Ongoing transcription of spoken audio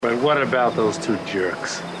But what about those two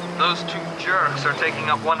jerks? Those two jerks are taking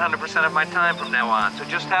up 100% of my time from now on, so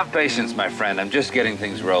just have patience, my friend. I'm just getting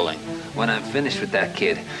things rolling. When I'm finished with that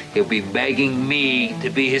kid, he'll be begging me to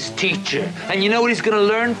be his teacher. And you know what he's gonna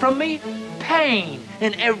learn from me? Pain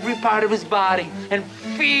in every part of his body and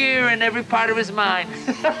fear in every part of his mind.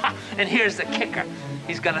 And here's the kicker.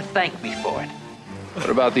 He's gonna thank me for it. What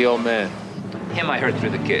about the old man? Him I heard through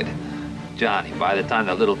the kid. Johnny, by the time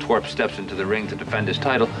that little twerp steps into the ring to defend his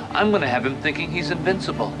title, I'm gonna have him thinking he's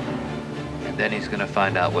invincible. And then he's gonna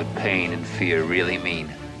find out what pain and fear really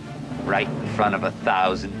mean. Right in front of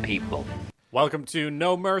 1,000 people. Welcome to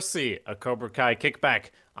No Mercy, a Cobra Kai kickback.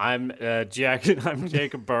 I'm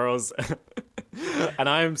Jacob Burrows, and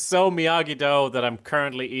I'm so Miyagi-Do that I'm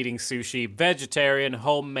currently eating sushi, vegetarian,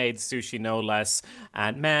 homemade sushi no less.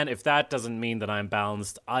 And man, if that doesn't mean that I'm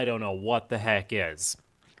balanced, I don't know what the heck is.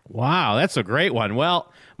 Wow, that's a great one.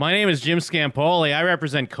 Well, my name is Jim Scampoli. I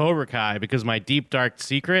represent Cobra Kai because my deep, dark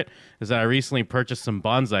secret is that I recently purchased some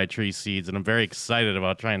bonsai tree seeds, and I'm very excited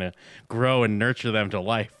about trying to grow and nurture them to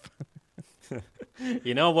life.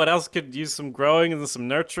 You know what else could use some growing and some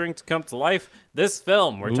nurturing to come to life? This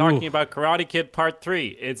film. We're talking about Karate Kid Part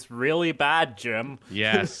 3. It's really bad, Jim.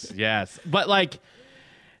 Yes, yes. But, like,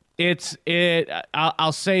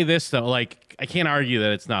 I'll say this, though. Like, I can't argue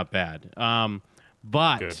that it's not bad.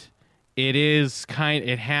 But Good.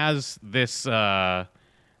 it has this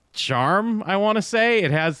charm, I want to say.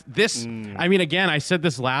 It has this, I mean, again, I said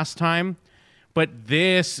this last time, but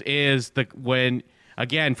this is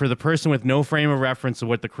again, for the person with no frame of reference of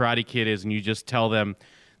what the Karate Kid is, and you just tell them,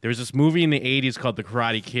 there's this movie in the 80s called The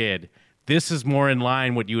Karate Kid. This is more in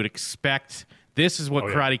line what you would expect. This is what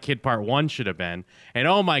Karate Kid Part 1 should have been. And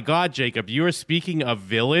oh my God, Jacob, you were speaking of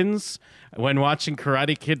villains when watching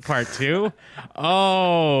Karate Kid Part 2.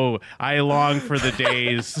 Oh, I long for the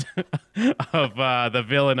days of the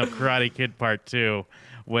villain of Karate Kid Part 2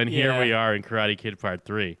 when here we are in Karate Kid Part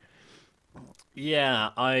 3.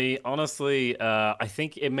 Yeah, I honestly, I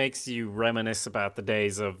think it makes you reminisce about the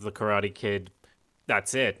days of the Karate Kid.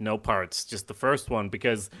 That's it, no parts, just the first one,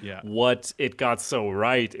 because what it got so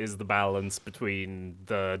right is the balance between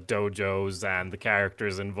the dojos and the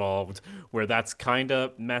characters involved, where that's kind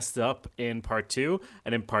of messed up in Part 2,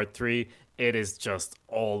 and in Part 3, it is just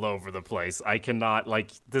all over the place. I cannot,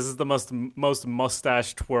 this is the most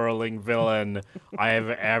mustache-twirling villain I have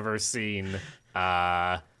ever seen, and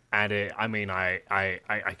I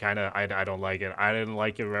don't like it. I didn't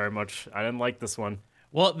like it very much. I didn't like this one.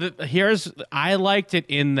 Well, I liked it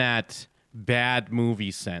in that bad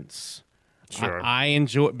movie sense. Sure. I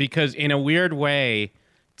enjoy, because in a weird way,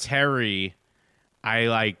 Terry,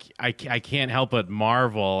 I can't help but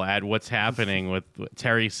marvel at what's happening with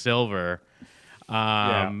Terry Silver.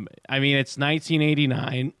 I mean, it's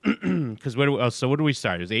 1989, because what do we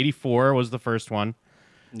start? It was 84 was the first one.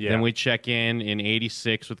 Yeah. Then we check in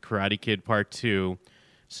 86 with Karate Kid Part 2.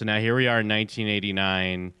 So now here we are in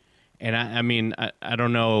 1989. And I mean, I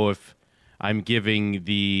don't know if I'm giving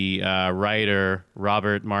the writer,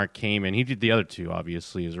 Robert Mark Kamen, he did the other two,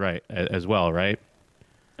 obviously, as well, right?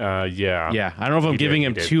 Yeah. Yeah, I don't know if I'm giving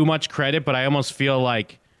him too much credit, but I almost feel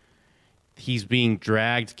like he's being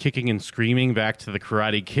dragged kicking and screaming back to the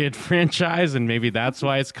Karate Kid franchise, and maybe that's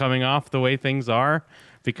why it's coming off the way things are,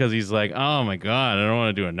 because he's like, oh my God, I don't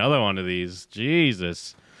want to do another one of these.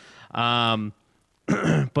 Jesus.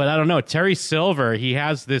 But I don't know. Terry Silver, he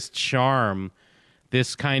has this charm,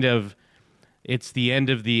 this kind of, it's the end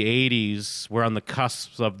of the 80s. We're on the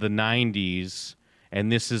cusp of the 90s. And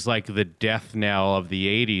this is like the death knell of the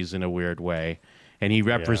 80s in a weird way. And he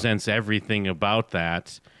represents everything about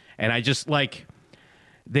that. And I just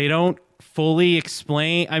they don't fully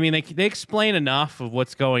explain. I mean, they explain enough of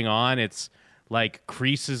what's going on. It's like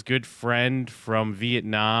Kreese's good friend from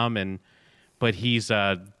Vietnam, but he's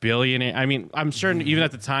a billionaire. I mean, I'm sure even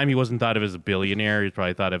at the time he wasn't thought of as a billionaire. He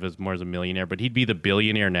probably thought of as more as a millionaire, but he'd be the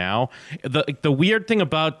billionaire now. The weird thing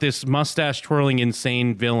about this mustache-twirling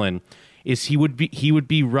insane villain is he would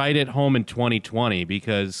be right at home in 2020,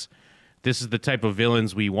 because this is the type of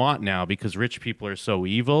villains we want now, because rich people are so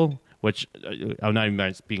evil, which I'm not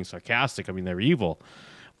even being sarcastic. I mean, they're evil.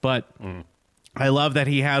 But I love that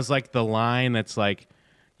he has the line that's 10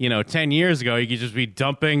 years ago, you could just be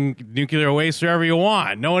dumping nuclear waste wherever you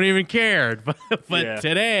want. No one even cared. But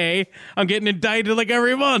today, I'm getting indicted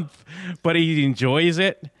every month. But he enjoys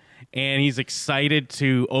it, and he's excited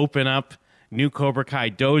to open up new Cobra Kai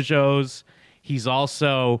dojos. He's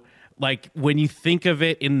also, when you think of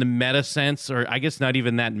it in the meta sense, or I guess not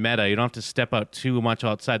even that meta, you don't have to step out too much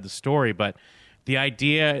outside the story, but the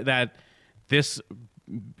idea that this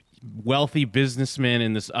wealthy businessman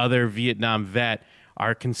and this other Vietnam vet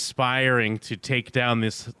are conspiring to take down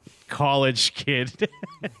this college kid.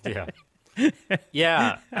 Yeah.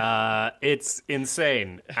 Yeah, it's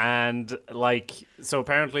insane. And, like, so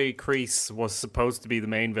apparently Kreese was supposed to be the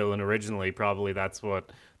main villain originally. Probably that's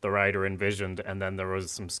what the writer envisioned. And then there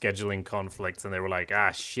was some scheduling conflicts, and they were like,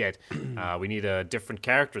 shit, we need a different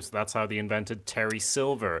character. So that's how they invented Terry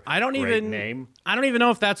Silver. I don't Great even name. I don't even know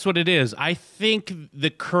if that's what it is. I think the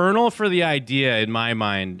kernel for the idea, in my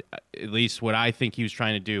mind, at least what I think he was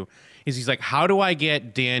trying to do, is he's like, how do I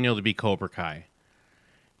get Daniel to be Cobra Kai?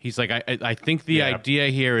 He's like, I think the idea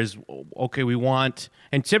here is, okay, we want,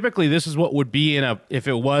 and typically this is what would be if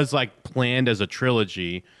it was like planned as a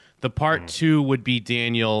trilogy, the part 2 would be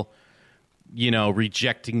Daniel,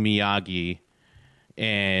 rejecting Miyagi,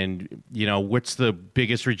 and, what's the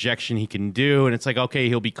biggest rejection he can do? And it's like, okay,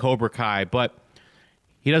 he'll be Cobra Kai, but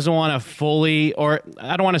he doesn't want to fully, or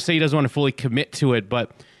I don't want to say he doesn't want to fully commit to it, but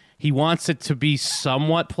he wants it to be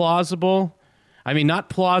somewhat plausible. I mean, not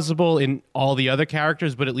plausible in all the other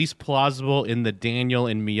characters, but at least plausible in the Daniel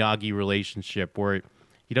and Miyagi relationship, where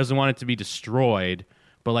he doesn't want it to be destroyed.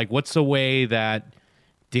 But, like, what's a way that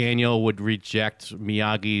Daniel would reject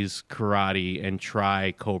Miyagi's karate and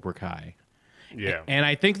try Cobra Kai? Yeah. And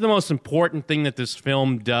I think the most important thing that this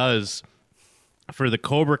film does for the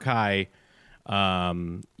Cobra Kai,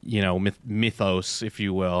 mythos, if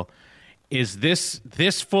you will, is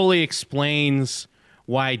this fully explains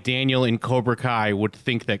why Daniel in Cobra Kai would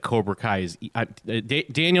think that Cobra Kai is...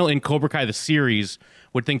 Daniel in Cobra Kai, the series,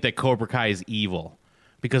 would think that Cobra Kai is evil.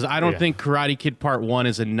 Because I don't think Karate Kid Part 1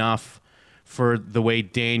 is enough for the way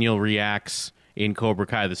Daniel reacts in Cobra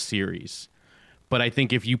Kai, the series. But I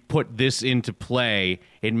think if you put this into play,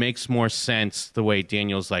 it makes more sense the way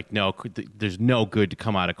Daniel's like, no, there's no good to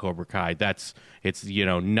come out of Cobra Kai. It's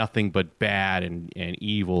nothing but bad and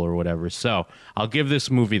evil or whatever. So I'll give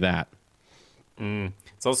this movie that.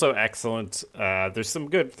 It's also excellent. There's some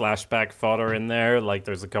good flashback fodder in there. Like,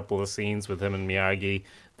 there's a couple of scenes with him and Miyagi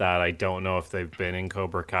that I don't know if they've been in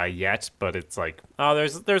Cobra Kai yet, but it's like,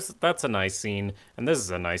 that's a nice scene, and this is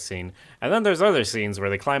a nice scene. And then there's other scenes where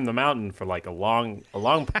they climb the mountain for like a long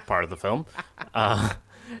part of the film.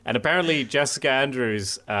 And apparently Jessica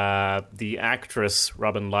Andrews, the actress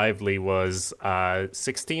Robin Lively, was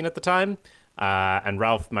 16 at the time. And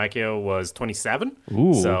Ralph Macchio was 27.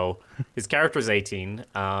 Ooh. So his character is 18.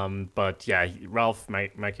 But yeah, Ralph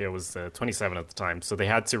Macchio was 27 at the time. So they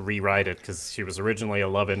had to rewrite it because she was originally a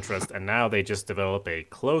love interest. And now they just develop a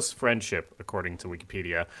close friendship, according to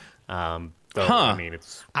Wikipedia. I mean,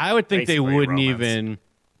 it's I would think they wouldn't romance.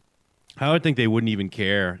 I would think they wouldn't even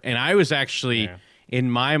care. And I was actually,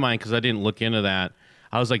 in my mind, because I didn't look into that,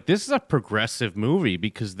 I was like, this is a progressive movie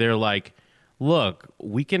because they're like, look,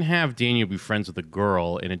 we can have Daniel be friends with a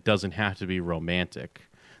girl, and it doesn't have to be romantic.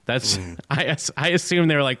 That's I assume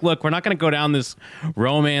they're like, look, we're not going to go down this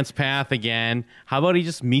romance path again. How about he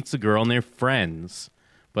just meets a girl and they're friends?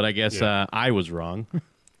 But I guess I was wrong.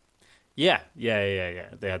 Yeah. They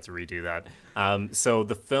had to redo that. So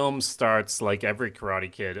the film starts like every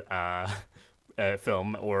Karate Kid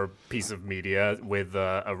film or piece of media with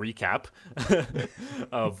a recap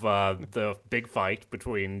of the big fight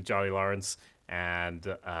between Johnny Lawrence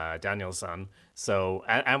and Daniel-san. So,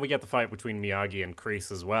 and we get the fight between Miyagi and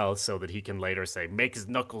Kreese as well, so that he can later say, make his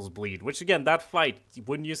knuckles bleed. Which, again, that fight,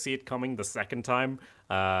 wouldn't you see it coming the second time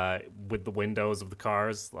with the windows of the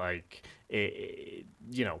cars? Like,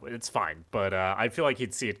 it's fine. But I feel like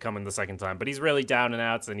he'd see it coming the second time. But he's really down and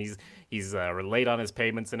out, and he's late on his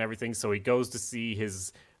payments and everything, so he goes to see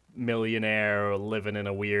his millionaire living in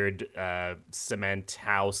a weird cement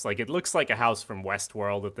house. Like, it looks like a house from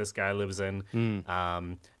Westworld that this guy lives in.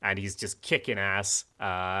 And he's just kicking ass.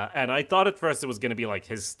 And I thought at first it was going to be like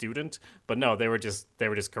his student, but no, they were just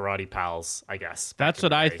karate pals, I guess. That's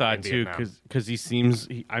what I thought too, because he seems.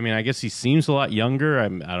 I guess he seems a lot younger. I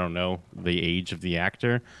don't know the age of the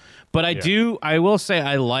actor, but I will say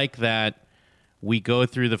I like that we go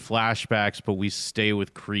through the flashbacks, but we stay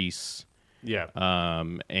with Kreese. Yeah.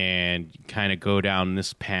 And kind of go down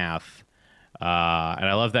this path. And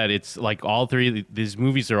I love that it's like all three of these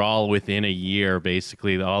movies are all within a year,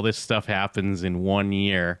 basically. All this stuff happens in 1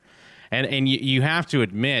 year. And you have to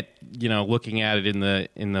admit, looking at it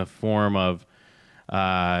in the form of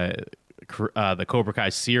the Cobra Kai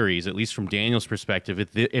series, at least from Daniel's perspective,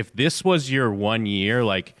 if this was your 1 year,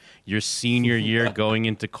 like your senior year going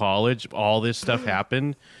into college, all this stuff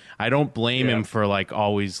happened, I don't blame him for like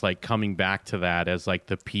always like coming back to that as like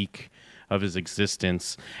the peak of his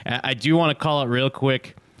existence. I do want to call it real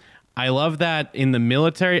quick. I love that in the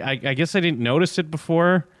military. I guess I didn't notice it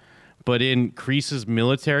before, But in Kreese's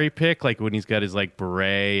military pic, like when he's got his like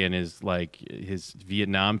beret and his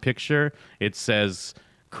Vietnam picture, it says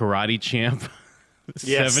Karate Champ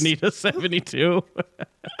 70 to 72.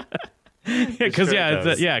 Because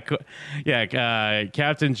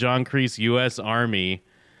Captain John Kreese, U.S. Army.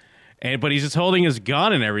 But he's just holding his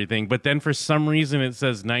gun and everything. But then for some reason it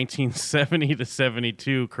says 1970 to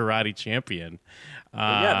 72 Karate Champion.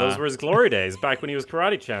 Those were his glory days back when he was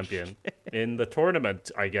karate champion in the tournament,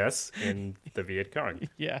 I guess, in the Viet Cong.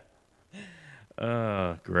 Yeah.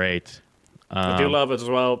 Great. I do love it as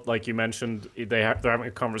well. Like you mentioned, they're having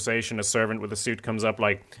a conversation. A servant with a suit comes up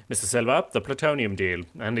like, Mr. Silva, the plutonium deal.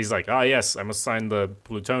 And he's like, yes, I must sign the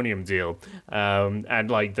plutonium deal. And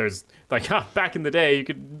like, there's like, back in the day, you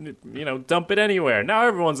could, dump it anywhere. Now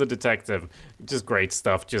everyone's a detective. Just great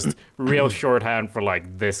stuff. Just real shorthand for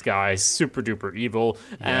like, this guy, super duper evil.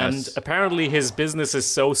 Yes. And apparently his business is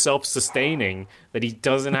so self-sustaining that he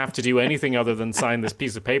doesn't have to do anything other than sign this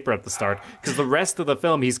piece of paper at the start. Because the rest of the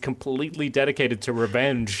film, he's completely dedicated to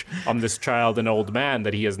revenge on this child and old man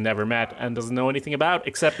that he has never met and doesn't know anything about,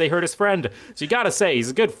 except they hurt his friend. So you gotta say, he's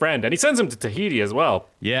a good friend. And he sends him to Tahiti as well.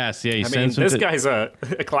 Yes, yeah, he sends him this guy's a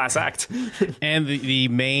class act. And the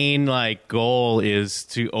main like goal is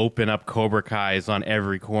to open up Cobra Kai's on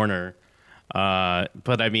every corner.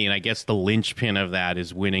 But I mean, I guess the linchpin of that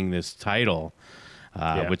is winning this title.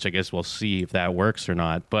 Which I guess we'll see if that works or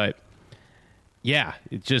not. But yeah,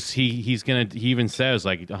 it just he even says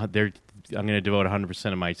like I'm gonna devote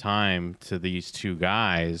 100% of my time to these two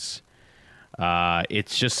guys.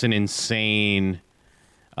 It's just an insane,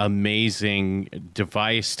 amazing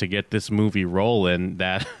device to get this movie rolling.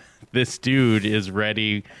 That this dude is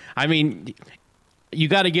ready. I mean, you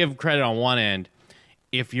got to give credit on one end.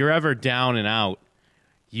 If you're ever down and out,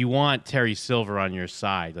 you want Terry Silver on your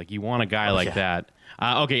side. Like you want a guy like that.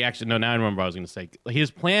 Okay, actually, no, now I remember what I was going to say. His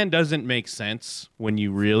plan doesn't make sense when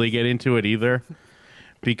you really get into it either,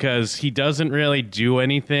 because he doesn't really do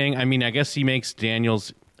anything. I mean, I guess he makes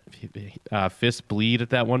Daniel's fist bleed at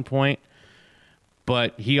that one point,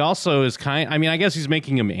 but he also is I mean, I guess he's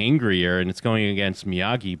making him angrier, and it's going against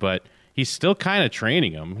Miyagi, but he's still kind of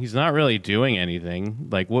training him. He's not really doing anything.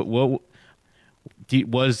 Like, what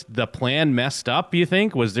was the plan messed up, you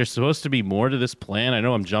think? Was there supposed to be more to this plan? I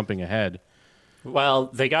know I'm jumping ahead. Well,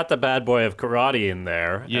 they got the bad boy of karate in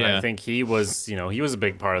there, yeah. And I think he was a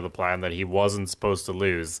big part of the plan that he wasn't supposed to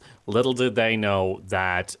lose. Little did they know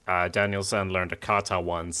that Daniel San learned a kata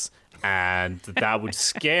once, and that would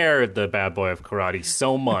scare the bad boy of karate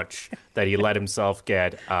so much that he let himself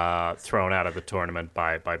get thrown out of the tournament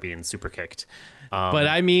by being super kicked. But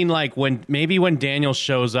I mean, like when Daniel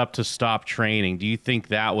shows up to stop training, do you think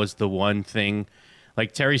that was the one thing?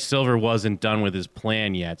 Like Terry Silver wasn't done with his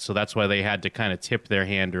plan yet, so that's why they had to kind of tip their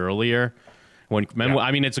hand earlier.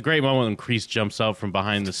 I mean, it's a great moment when Kreese jumps out from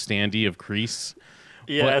behind the standee of Kreese.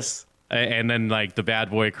 Yes. And then like the bad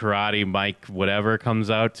boy karate, Mike whatever, comes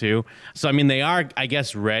out too. So I mean, they are, I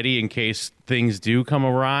guess, ready in case things do come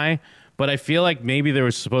awry. But I feel like maybe there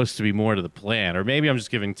was supposed to be more to the plan, or maybe I'm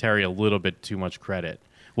just giving Terry a little bit too much credit.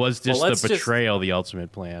 Was just the betrayal the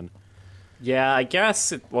ultimate plan? Yeah, I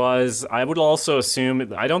guess it was. I would also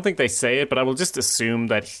assume, I don't think they say it, but I will just assume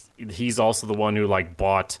that he's also the one who like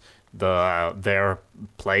bought their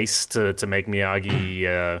place to make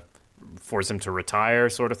Miyagi force him to retire,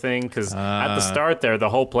 sort of thing. Because at the start there, the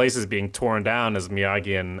whole place is being torn down as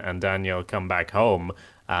Miyagi and Daniel come back home.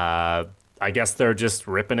 I guess they're just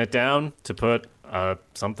ripping it down to put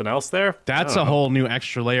something else there. That's a whole new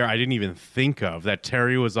extra layer I didn't even think of, that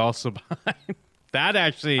Terry was also behind. That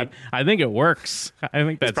actually, I think it works. I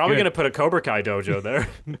think that's probably going to put a Cobra Kai dojo there.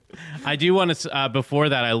 I do want to. Before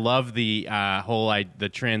that, I love the the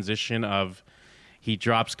transition of he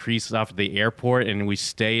drops Kreese off at the airport, and we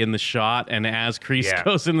stay in the shot. And as Kreese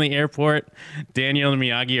goes in the airport, Daniel and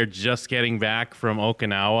Miyagi are just getting back from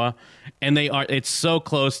Okinawa, and they are. It's so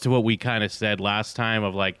close to what we kind of said last time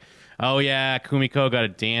of like, oh yeah, Kumiko got a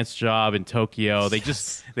dance job in Tokyo.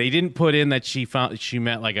 They didn't put in that she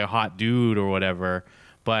met like a hot dude or whatever,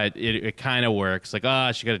 but it kind of works. Like,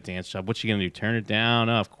 she got a dance job. What's she gonna do? Turn it down?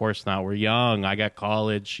 Oh, of course not. We're young. I got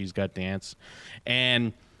college. She's got dance.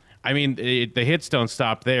 And I mean, the hits don't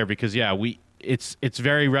stop there because it's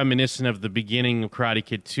very reminiscent of the beginning of Karate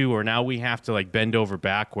Kid 2, where now we have to like bend over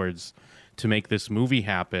backwards to make this movie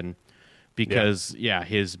happen because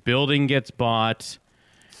his building gets bought.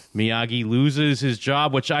 Miyagi loses his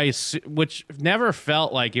job, which never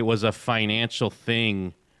felt like it was a financial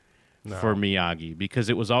thing for Miyagi, because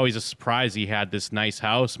it was always a surprise he had this nice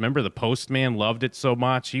house. Remember, the postman loved it so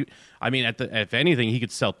much. If anything, he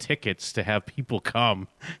could sell tickets to have people come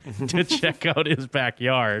to check out his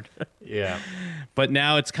backyard. Yeah. But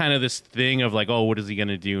now it's kind of this thing of like, oh, what is he going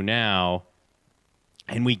to do now?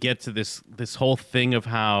 And we get to this whole thing of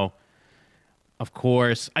how, of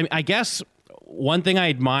course, I guess one thing I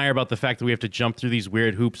admire about the fact that we have to jump through these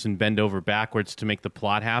weird hoops and bend over backwards to make the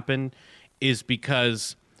plot happen is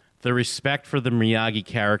because the respect for the Miyagi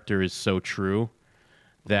character is so true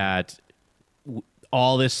that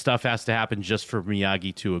all this stuff has to happen just for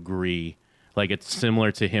Miyagi to agree. Like, it's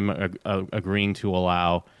similar to him agreeing to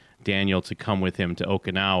allow Daniel to come with him to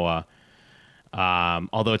Okinawa.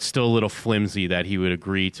 Although it's still a little flimsy that he would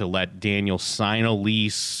agree to let Daniel sign a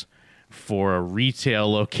lease for a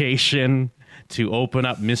retail location to open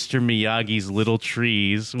up Mr. Miyagi's Little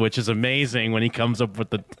Trees, which is amazing when he comes up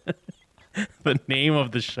with the name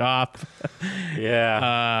of the shop.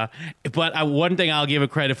 Yeah. But one thing I'll give a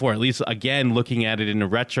credit for, at least again looking at it in a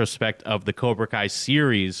retrospect of the Cobra Kai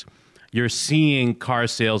series, you're seeing car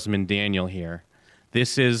salesman Daniel here.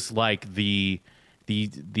 This is like the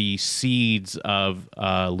seeds of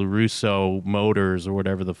LaRusso Motors or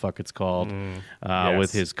whatever the fuck it's called, yes.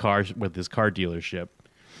 with his car dealership.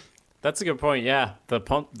 That's a good point. Yeah, the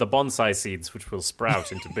bonsai seeds, which will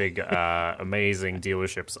sprout into big, amazing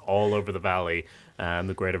dealerships all over the valley and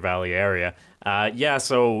the Greater Valley area.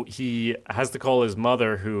 So he has to call his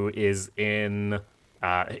mother, who is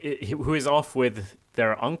off with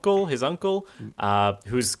his uncle,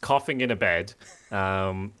 who's coughing in a bed,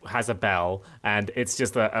 has a bell, and it's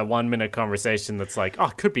just a 1-minute conversation that's like, oh,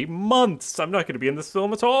 it could be months. I'm not going to be in this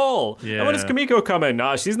film at all. Yeah. And when is Kamiko coming?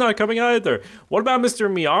 Nah, she's not coming either. What about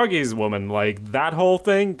Mr. Miyagi's woman? Like, that whole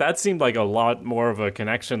thing, that seemed like a lot more of a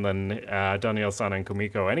connection than Daniel-san and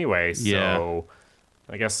Kamiko anyway. So Yeah.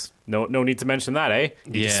 I guess no need to mention that, eh?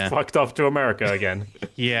 He Yeah. just fucked off to America again.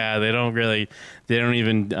 Yeah, they don't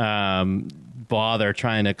even bother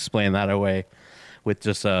trying to explain that away with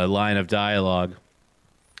just a line of dialogue.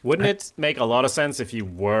 Wouldn't it make a lot of sense if you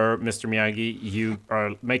were Mr. Miyagi, you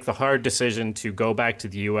make the hard decision to go back to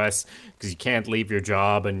the U.S. because you can't leave your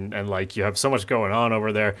job and like you have so much going on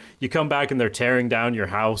over there. You come back and they're tearing down your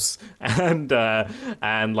house and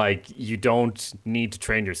like you don't need to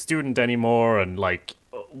train your student anymore. And like,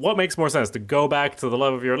 what makes more sense, to go back to the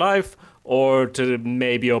love of your life or to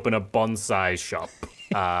maybe open a bonsai shop?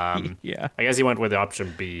 Yeah. I guess he went with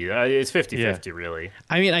option B. It's 50-50, really.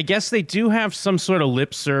 I mean, I guess they do have some sort of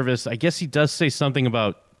lip service. I guess he does say something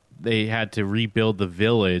about they had to rebuild the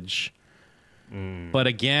village. But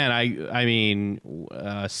again, I mean,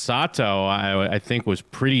 Sato, I think, was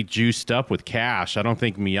pretty juiced up with cash. I don't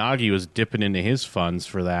think Miyagi was dipping into his funds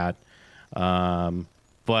for that.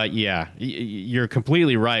 But yeah, you're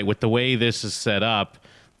completely right. With the way this is set up,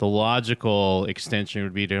 the logical extension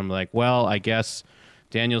would be to him like, well, I guess,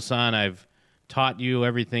 Daniel-san, I've taught you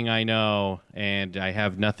everything I know, and I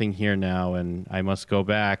have nothing here now, and I must go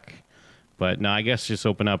back. But no, I guess just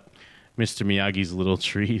open up Mr. Miyagi's Little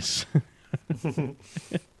Trees.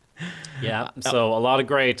 Yeah, so a lot of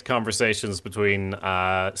great conversations between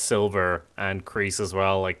Silver and Kreese as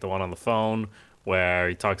well, like the one on the phone, where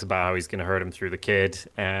he talks about how he's going to hurt him through the kid,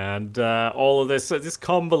 and all of this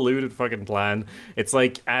convoluted fucking plan. It's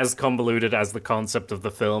like as convoluted as the concept of the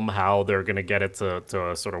film, how they're going to get it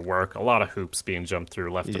to sort of work. A lot of hoops being jumped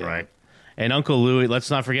through left and right. And Uncle Louie, let's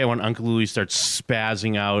not forget when Uncle Louie starts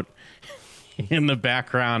spazzing out in the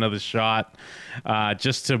background of the shot,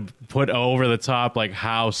 just to put over the top like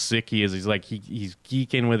how sick he is. He's like, he's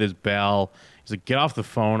geeking with his bell. He's like, get off the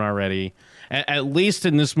phone already. At least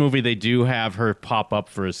in this movie, they do have her pop up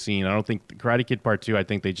for a scene. I don't think Karate Kid Part 2, I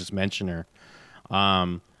think they just mention her.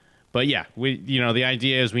 But yeah, the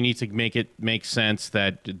idea is we need to make it make sense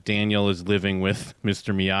that Daniel is living with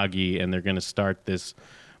Mr. Miyagi and they're going to start this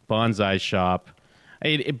bonsai shop.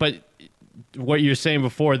 But what you're saying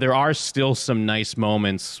before, there are still some nice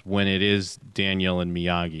moments when it is Daniel and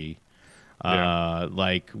Miyagi.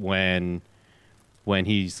 Like when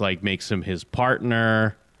he's like makes him his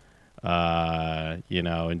partner. And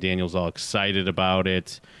Daniel's all excited about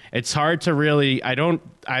it. It's hard to really, I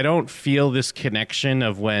don't feel this connection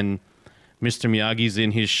of when Mr. Miyagi's in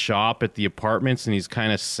his shop at the apartments and he's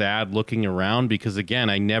kind of sad looking around, because again,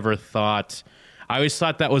 I always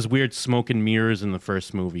thought that was weird smoke and mirrors in the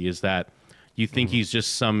first movie, is that you think he's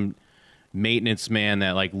just some maintenance man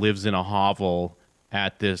that like lives in a hovel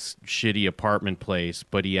at this shitty apartment place,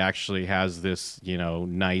 but he actually has this,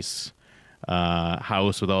 nice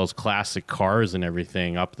house with all those classic cars and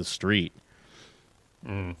everything up the street.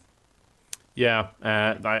 Yeah,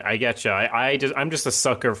 I get you. I'm just a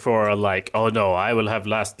sucker for like, oh no, I will have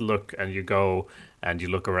last look, and you go and you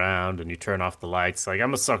look around and you turn off the lights. Like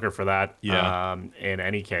I'm a sucker for that. Yeah. In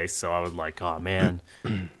any case, so I was like, oh man,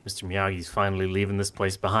 Mr. Miyagi's finally leaving this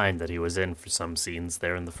place behind that he was in for some scenes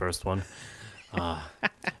there in the first one.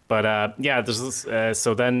 But yeah, there's this,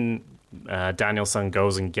 so then Daniel-san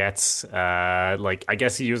goes and gets like I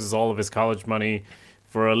guess he uses all of his college money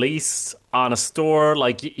for a lease on a store.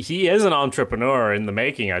 Like he is an entrepreneur in the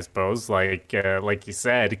making, I suppose. Like you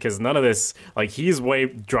said, because none of this, like he's way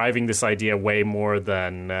driving this idea way more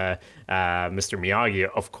than Mr. Miyagi,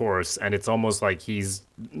 of course. And it's almost like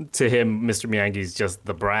to him, Mr. Miyagi's just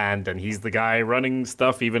the brand, and he's the guy running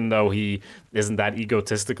stuff. Even though he isn't that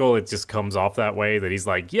egotistical, it just comes off that way. That he's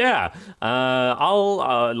like, yeah,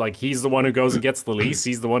 I'll like he's the one who goes and gets the lease.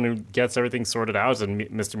 He's the one who gets everything sorted out, and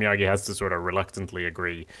Mr. Miyagi has to sort of reluctantly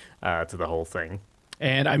agree to the whole thing.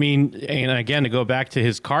 And I mean, and again, to go back to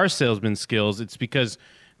his car salesman skills, it's because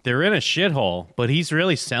they're in a shithole, but he's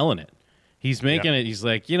really selling it. He's making it. He's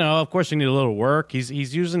like, of course you need a little work. He's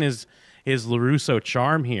using his LaRusso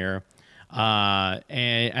charm here.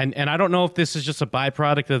 And I don't know if this is just a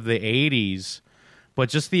byproduct of the 80s, but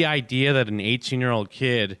just the idea that an 18-year-old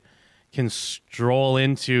kid can stroll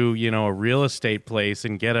into, a real estate place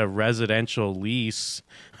and get a residential lease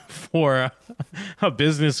for a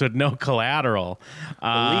business with no collateral.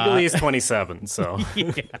 Legally, he's 27, so.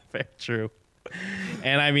 Yeah, very true.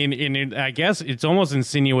 And I mean, I guess it's almost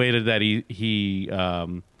insinuated that he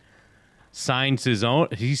signs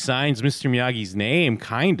Mr. Miyagi's name,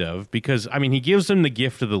 kind of, because I mean, he gives him the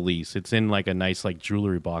gift of the lease. It's in like a nice like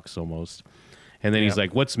jewelry box almost, and then he's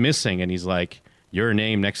like, "What's missing?" And he's like, "Your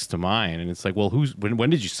name next to mine." And it's like, "Well, when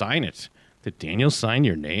did you sign it? Did Daniel sign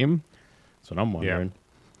your name?" That's what I'm wondering.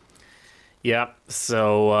 Yeah,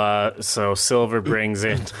 so Silver brings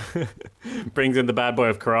in the bad boy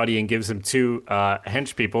of karate and gives him two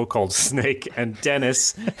hench people called Snake and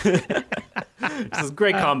Dennis. This is a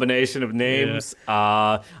great combination of names.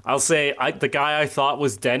 Yeah. I'll say the guy I thought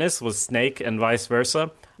was Dennis was Snake and vice versa.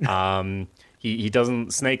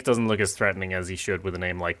 Snake doesn't look as threatening as he should with a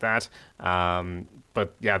name like that.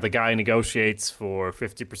 But yeah, the guy negotiates for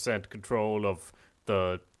 50% control of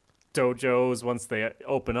the dojos once they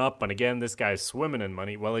open up, and again, this guy's swimming in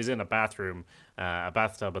money. Well, he's in a bathtub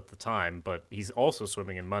at the time, but he's also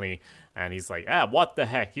swimming in money, and he's like, what the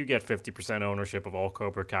heck, you get 50% ownership of all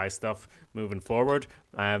Cobra Kai stuff moving forward.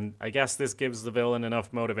 I guess this gives the villain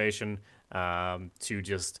enough motivation to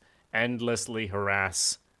just endlessly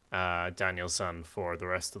harass Daniel-san for the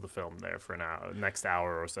rest of the film there for next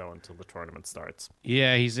hour or so until the tournament starts.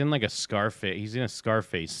 Yeah, he's in like a Scarface. He's in a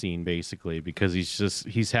Scarface scene basically because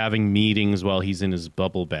he's having meetings while he's in his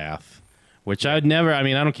bubble bath, which I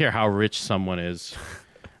don't care how rich someone is.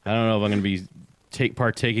 I don't know if I'm going to be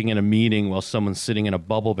partaking in a meeting while someone's sitting in a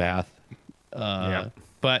bubble bath.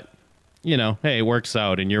 But hey, it works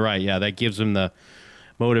out, and you're right. Yeah, that gives him the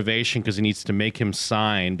motivation because he needs to make him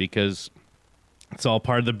sign because it's all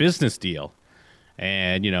part of the business deal.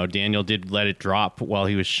 And, Daniel did let it drop while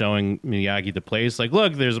he was showing Miyagi the place. Like,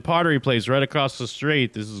 look, there's a pottery place right across the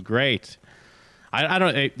street. This is great. I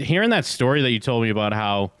don't... Hearing that story that you told me about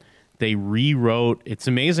how they rewrote... It's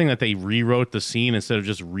amazing that they rewrote the scene instead of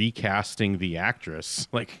just recasting the actress.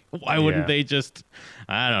 Like, why wouldn't they just...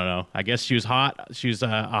 I don't know. I guess she was hot. She was a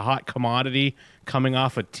hot commodity coming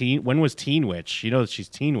off a teen... When was Teen Witch? You know that she's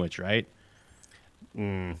Teen Witch, right?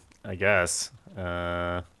 I guess.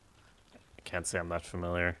 I can't say I'm that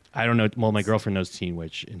familiar. I don't know. Well, my girlfriend knows Teen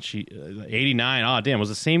Witch, and she 89. Oh, damn, it was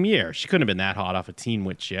the same year. She couldn't have been that hot off of Teen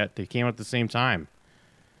Witch yet. They came out at the same time.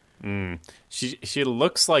 She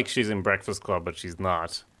looks like she's in Breakfast Club, but she's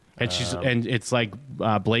not. And and it's like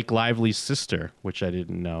Blake Lively's sister, which I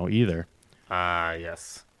didn't know either.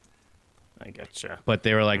 Yes, I getcha. But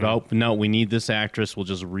they were like, "Oh no, we need this actress. We'll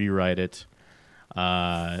just rewrite it."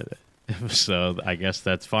 So I guess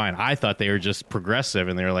that's fine. I thought they were just progressive,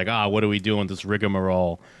 and they were like, what are we doing with this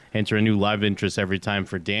rigmarole? Enter a new love interest every time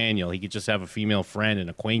for Daniel. He could just have a female friend and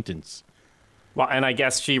acquaintance. Well, and I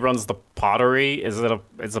guess she runs the pottery.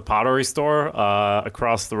 It's a pottery store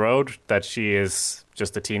across the road that she is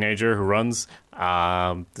just a teenager who runs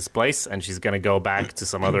this place, and she's going to go back to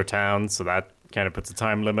some other town, so that kind of puts a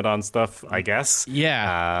time limit on stuff, I guess.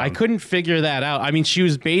 Yeah, I couldn't figure that out. I mean, she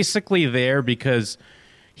was basically there because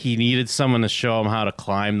he needed someone to show him how to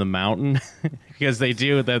climb the mountain because they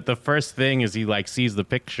do that. The first thing is he sees the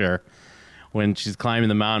picture when she's climbing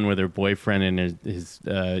the mountain with her boyfriend and his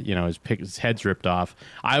head's ripped off.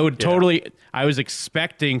 I was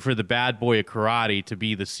expecting for the bad boy of karate to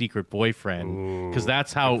be the secret boyfriend because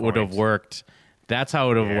that's how it would have worked. That's how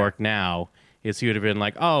it would have worked now. is he would have been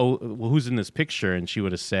like, oh, well, who's in this picture? And she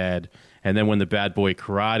would have said, and then when the bad boy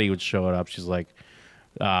karate would show it up, she's like,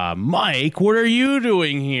 Mike, what are you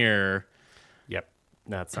doing here? Yep,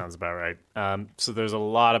 that sounds about right. So there's a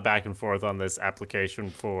lot of back and forth on this application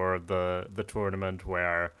for the tournament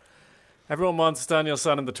where everyone wants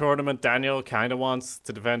Daniel-san in the tournament. Daniel kind of wants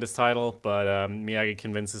to defend his title, but Miyagi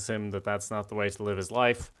convinces him that that's not the way to live his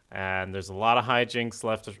life. And there's a lot of hijinks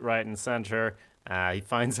left, right, and center. He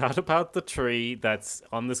finds out about the tree that's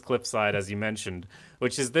on this cliffside, as you mentioned,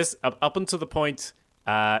 which is this up until the point.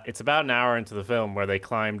 It's about an hour into the film where they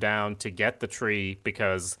climb down to get the tree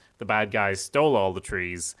because the bad guys stole all the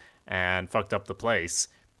trees and fucked up the place.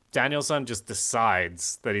 Daniel-san just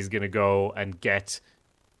decides that he's going to go and get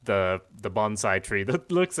the bonsai tree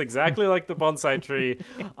that looks exactly like the bonsai tree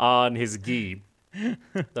on his gi.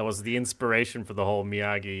 That was the inspiration for the whole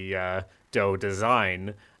Miyagi-Do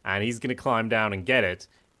design, and he's going to climb down and get it.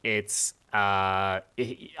 It's I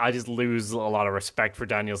just lose a lot of respect for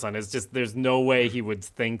Daniel-san. It's just there's no way he would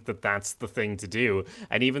think that that's the thing to do.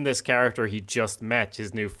 And even this character he just met,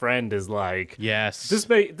 his new friend, is like, yes,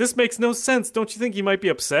 this makes no sense. Don't you think he might be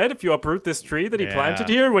upset if you uproot this tree that he planted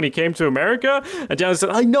here when he came to America? And Daniel said,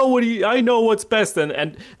 I know what's best.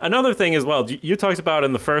 And another thing as well, you talked about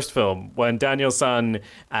in the first film when Daniel-san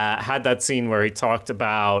had that scene where he talked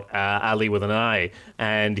about Ali with an eye,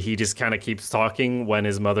 and he just kind of keeps talking when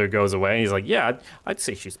his mother goes away. He's like, yeah, I'd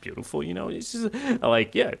say she's beautiful, you know. It's just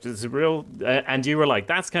like, yeah, it's a real. And you were like,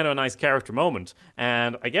 that's kind of a nice character moment,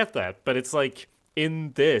 and I get that. But it's like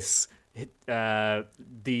in this,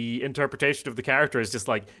 the interpretation of the character is just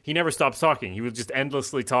like he never stops talking. He will just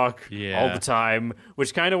endlessly talk all the time,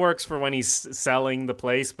 which kind of works for when he's selling the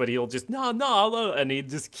place. But he'll just no, and he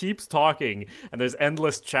just keeps talking, and there's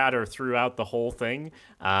endless chatter throughout the whole thing.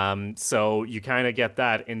 So you kind of get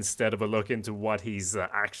that instead of a look into what he's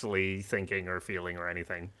actually thinking or feeling or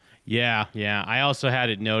anything. Yeah. I also had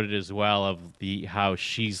it noted as well of how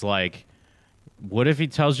she's like, what if he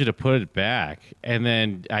tells you to put it back? And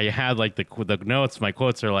then I had like the notes, my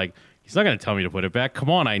quotes are like, he's not going to tell me to put it back. Come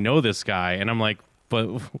on, I know this guy. And I'm like,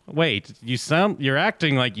 but wait, you're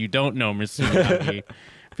acting like you don't know Mr. Miyagi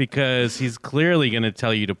because he's clearly going to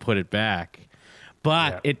tell you to put it back.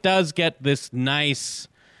 But it does get this nice.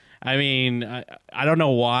 I mean, I don't know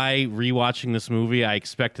why rewatching this movie, I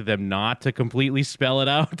expected them not to completely spell it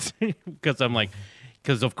out because I'm like,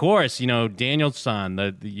 because of course, you know,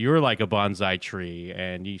 Daniel-san, you're like a bonsai tree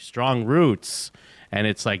and you strong roots, and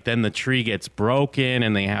it's like then the tree gets broken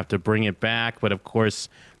and they have to bring it back, but of course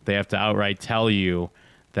they have to outright tell you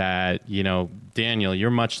that, you know, Daniel, you're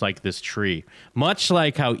much like this tree, much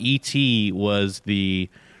like how E.T. was the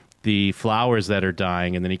flowers that are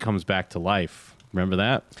dying and then he comes back to life. Remember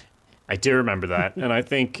that? I do remember that, and I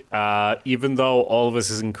think even though all of this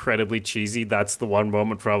is incredibly cheesy, that's the one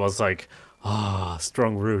moment where I was like,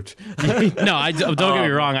 strong root. No, don't get me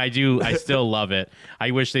wrong. I still love it.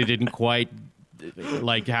 I wish they didn't quite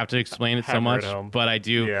like have to explain it so much, but I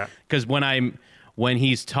do because when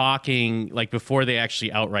he's talking, like before they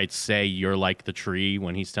actually outright say you're like the tree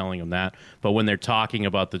when he's telling him that, but when they're talking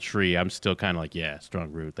about the tree, I'm still kind of like, yeah,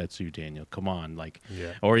 strong root. That's you, Daniel. Come on, like,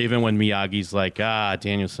 or even when Miyagi's like,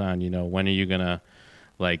 Daniel-san, you know, when are you gonna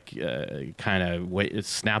like kind of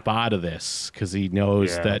snap out of this because he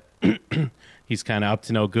knows that he's kind of up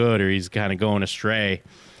to no good or he's kind of going astray.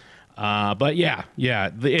 But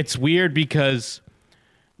it's weird because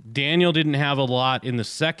Daniel didn't have a lot in the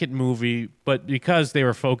second movie, but because they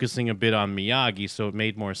were focusing a bit on Miyagi, so it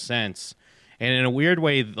made more sense. And in a weird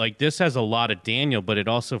way, like this has a lot of Daniel, but it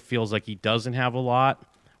also feels like he doesn't have a lot.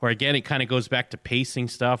 Or again, it kind of goes back to pacing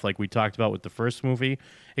stuff like we talked about with the first movie,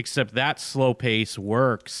 except that slow pace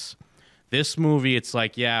works. This movie, it's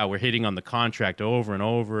like, we're hitting on the contract over and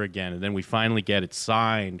over again, and then we finally get it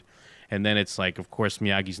signed. And then it's like, of course,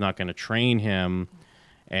 Miyagi's not going to train him.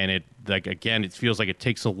 And it, like, again, it feels like it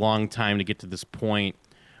takes a long time to get to this point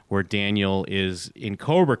where Daniel is in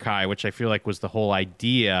Cobra Kai, which I feel like was the whole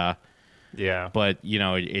idea. Yeah. But, you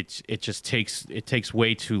know, it just takes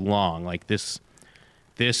way too long. Like this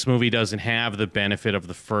movie doesn't have the benefit of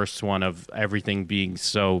the first one of everything being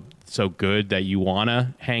so good that you want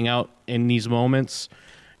to hang out in these moments.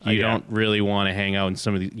 You don't really want to hang out in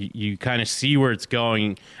some of the. You kind of see where it's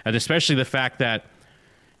going, and especially the fact that,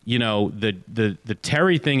 you know, the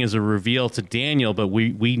Terry thing is a reveal to Daniel, but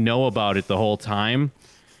we know about it the whole time,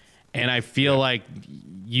 and I feel like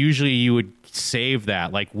usually you would save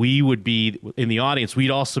that. Like we would be in the audience,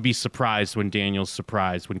 we'd also be surprised when Daniel's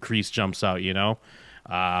surprised when Kreese jumps out, you know.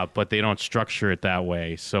 But they don't structure it that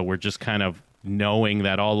way, so we're just kind of knowing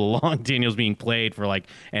that all along Daniel's being played for like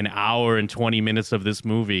an hour and 20 minutes of this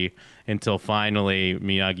movie until finally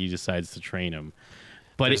Miyagi decides to train him.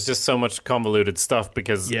 But it's just so much convoluted stuff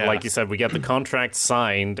because, like you said, we get the contract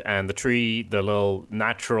signed and the tree, the little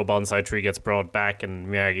natural bonsai tree, gets brought back, and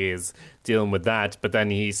Miyagi is dealing with that. But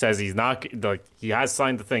then he says he's not, like, he has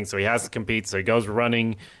signed the thing, so he has to compete. So he goes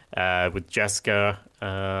running with Jessica.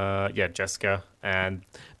 Jessica.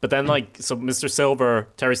 But then, like, so Mr. Silver,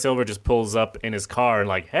 Terry Silver, just pulls up in his car and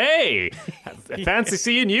like, hey, fancy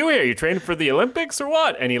seeing you here. You training for the Olympics or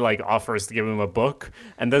what? And he like offers to give him a book.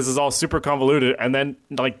 And this is all super convoluted. And then,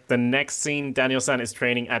 like, the next scene, Daniel-san is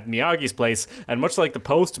training at Miyagi's place. And much like the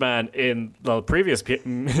postman in the previous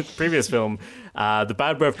film, the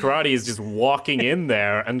bad boy of karate is just walking in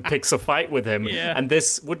there and picks a fight with him. Yeah. And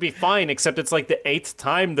this would be fine, except it's like the 8th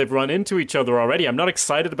time they've run into each other already. I'm not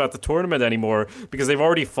excited about the tournament anymore because they've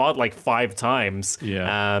already fought like 5 times.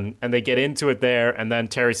 Yeah. And they get into it there, and then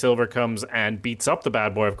Terry Silver comes and beats up the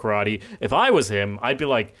bad boy of karate. If I was him, I'd be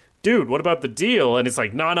like, dude, what about the deal? And it's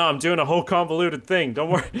like, no, I'm doing a whole convoluted thing.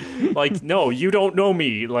 Don't worry. Like, no, you don't know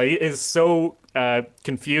me. Like, it's so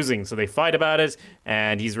confusing. So they fight about it,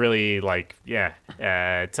 and he's really like,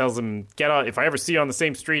 tells him, get out. If I ever see you on the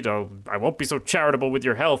same street, I won't be so charitable with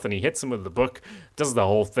your health. And he hits him with the book, does the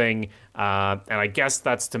whole thing. And I guess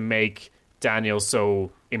that's to make Daniel so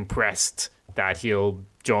impressed that he'll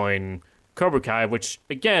join Cobra Kai, which,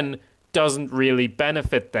 again, doesn't really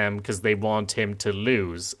benefit them because they want him to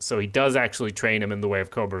lose. So he does actually train him in the way of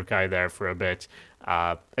Cobra Kai there for a bit.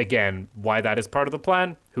 Again, why that is part of the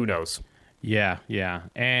plan, who knows? Yeah.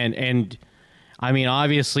 And I mean,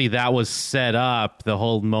 obviously that was set up, the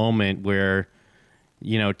whole moment where,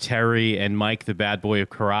 you know, Terry and Mike, the bad boy of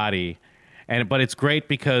karate. But it's great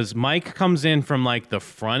because Mike comes in from like the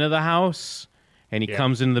front of the house and he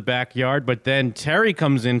comes into the backyard, but then Terry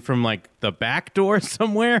comes in from like the back door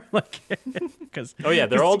somewhere. Like,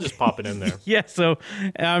 they're all just popping in there. Yeah, so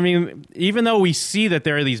I mean, even though we see that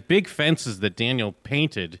there are these big fences that Daniel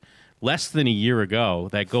painted less than a year ago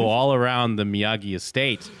that go all around the Miyagi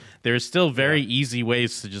estate, there's still very easy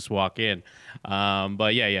ways to just walk in.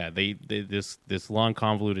 But they this long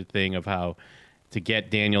convoluted thing of how to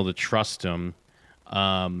get Daniel to trust him.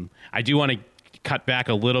 I do want to cut back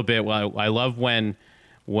a little bit. I love when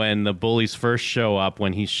the bullies first show up,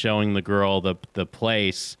 when he's showing the girl the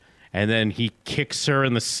place, and then he kicks her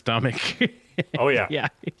in the stomach. Oh, yeah. Yeah.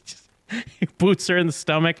 He boots her in the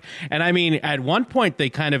stomach. And I mean, at one point they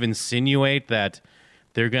kind of insinuate that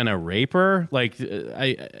they're going to rape her. Like,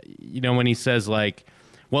 when he says like,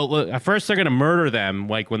 well, at first they're going to murder them,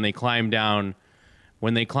 like when they climb down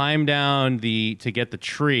to get the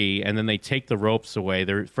tree, and then they take the ropes away.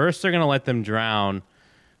 They're going to let them drown.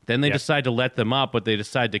 Then they decide to let them up, but they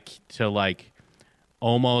decide to like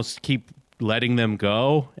almost keep letting them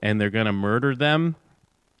go, and they're going to murder them.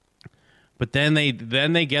 But then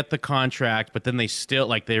they get the contract, but then they still,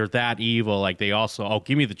 like, they're that evil. Like, they also,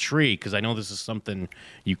 give me the tree because I know this is something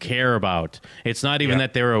you care about. It's not even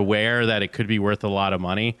that they're aware that it could be worth a lot of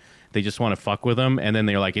money. They just want to fuck with them. And then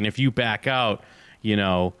they're like, and if you back out, you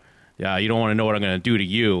don't want to know what I'm going to do to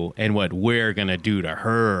you and what we're going to do to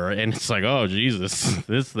her. And it's like, oh, Jesus,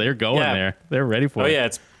 they're going there. They're ready for it. Oh, yeah,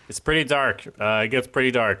 it's pretty dark. It gets pretty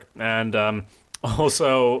dark. And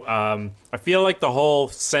also, I feel like the whole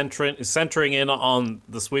centering in on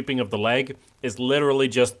the sweeping of the leg is literally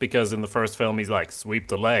just because in the first film he's like, sweep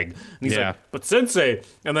the leg. And he's like, but sensei.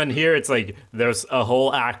 And then here it's like there's a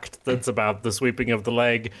whole act that's about the sweeping of the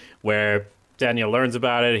leg where Daniel learns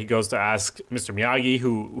about it. He goes to ask Mr. Miyagi,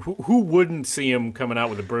 who wouldn't see him coming out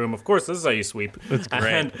with a broom. Of course, this is how you sweep. That's great.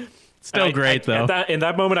 And Still great, though. In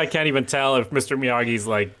that moment, I can't even tell if Mr. Miyagi's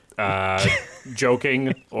like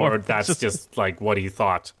joking or that's just like what he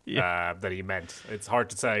thought that he meant. It's hard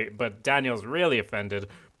to say. But Daniel's really offended,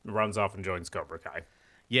 runs off and joins Cobra Kai.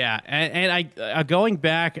 Yeah, and I going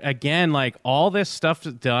back again, like all this stuff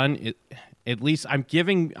done. At least I'm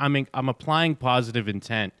applying positive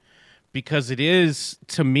intent. Because it is,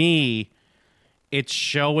 to me, it's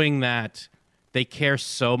showing that they care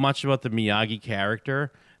so much about the Miyagi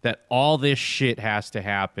character that all this shit has to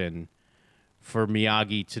happen for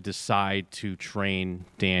Miyagi to decide to train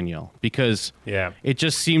Daniel. Because it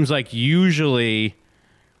just seems like usually,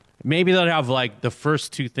 maybe they'll have like the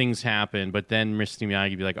first 2 things happen, but then Mr.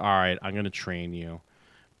 Miyagi be like, all right, I'm going to train you.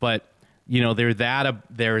 But, they're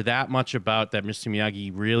that much about that Mr.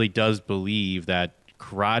 Miyagi really does believe that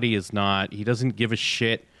karate is not, he doesn't give a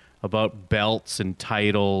shit about belts and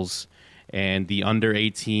titles and the under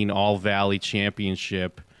 18 All Valley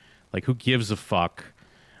Championship. Like, who gives a fuck?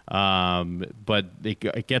 But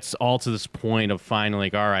it gets all to this point of finally,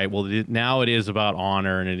 like, all right, well, now it is about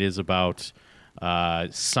honor and it is about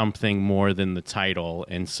something more than the title,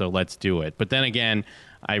 and so let's do it. But then again,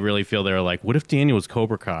 I really feel they're like, what if Daniel was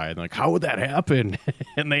Cobra Kai? And like, how would that happen?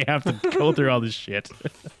 And they have to go through all this shit.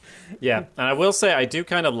 Yeah, and I will say I do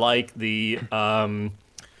kind of like the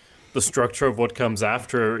structure of what comes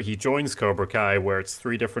after he joins Cobra Kai, where it's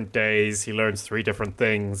 3 different days, he learns 3 different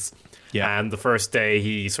things. Yeah. And the first day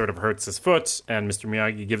he sort of hurts his foot, and Mr.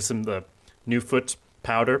 Miyagi gives him the new foot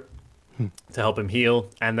powder to help him heal,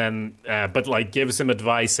 and then but like gives him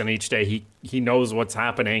advice, and each day he knows what's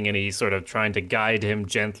happening, and he's sort of trying to guide him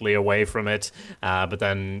gently away from it, but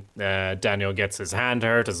then Daniel gets his hand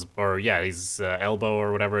hurt, his elbow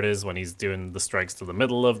or whatever it is, when he's doing the strikes to the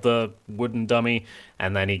middle of the wooden dummy,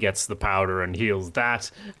 and then he gets the powder and heals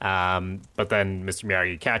that, but then Mr.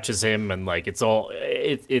 Miyagi catches him, and like it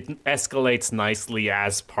escalates nicely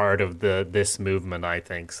as part of this movement, I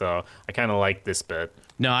think. So I kind of like this bit.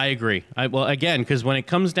 No, I agree. Well, again, because when it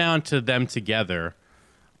comes down to them together,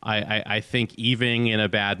 I think even in a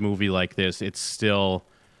bad movie like this, it's still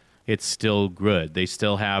good. They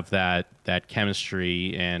still have that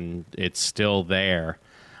chemistry, and it's still there.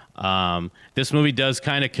 This movie does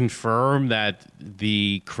kind of confirm that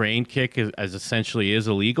the crane kick is essentially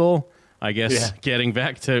illegal. I guess, yeah. Getting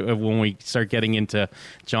back to when we start getting into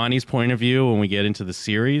Johnny's point of view, when we get into the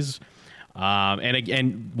series. And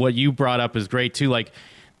again, what you brought up is great too. Like,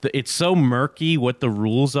 it's so murky what the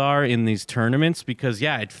rules are in these tournaments, because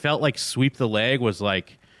it felt like sweep the leg was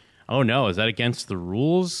like, oh no, is that against the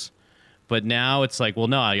rules? But now it's like, well,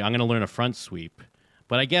 no, I'm going to learn a front sweep.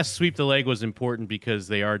 But I guess sweep the leg was important because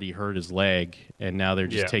they already hurt his leg, and now they're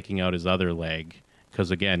just taking out his other leg because,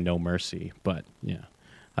 again, no mercy. But yeah,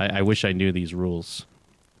 I wish I knew these rules.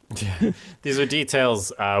 These are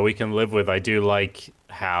details we can live with. I do like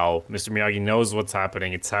how Mr. Miyagi knows what's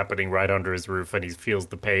happening. It's happening right under his roof, and he feels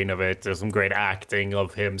the pain of it. There's some great acting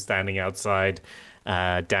of him standing outside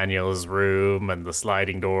Daniel's room and the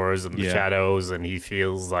sliding doors and the shadows, and he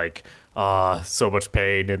feels like, so much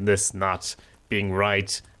pain in this not being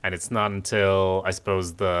right. And it's not until, I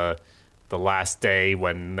suppose, the last day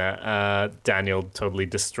when Daniel totally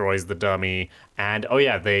destroys the dummy, and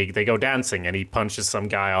they go dancing, and he punches some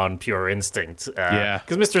guy on pure instinct.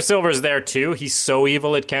 Because Mr. Silver's there too. He's so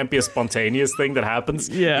evil it can't be a spontaneous thing that happens.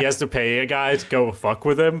 Yeah. He has to pay a guy to go fuck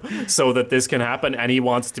with him so that this can happen, and he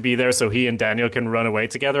wants to be there so he and Daniel can run away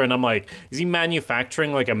together. And I'm like, is he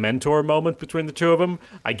manufacturing like a mentor moment between the two of them?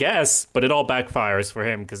 I guess, but it all backfires for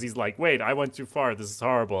him because he's like, wait, I went too far. This is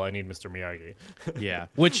horrible. I need Mr. Miyagi. Yeah,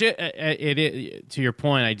 which it to your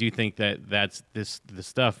point, I do think that's the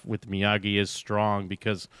stuff with Miyagi is strong,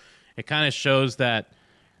 because it kind of shows that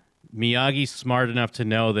Miyagi's smart enough to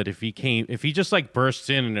know that if he just like bursts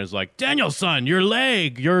in and is like, Daniel-san, your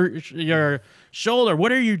leg, your shoulder,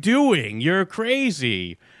 what are you doing? You're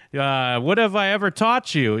crazy. What have I ever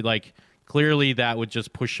taught you? Like, clearly that would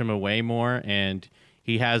just push him away more, and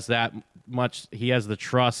he has the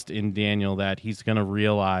trust in Daniel that he's going to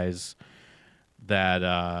realize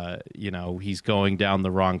that he's going down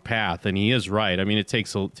the wrong path, and he is right. I mean, it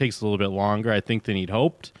takes a little bit longer, I think, than he'd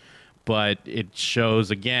hoped, but it shows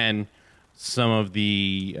again some of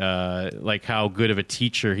the like how good of a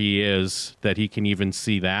teacher he is, that he can even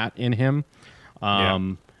see that in him.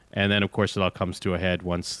 And then of course it all comes to a head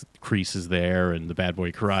once Kreese is there and the Bad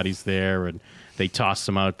Boy Karate's there, and they toss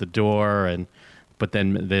him out the door, but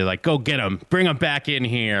then they're like, go get him, bring him back in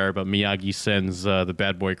here. But Miyagi sends the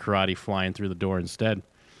Bad Boy Karate flying through the door instead.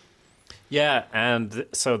 Yeah, and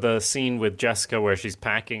so the scene with Jessica where she's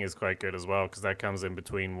packing is quite good as well, because that comes in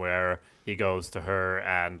between where he goes to her,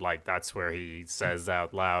 and like that's where he says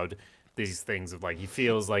out loud these things of like he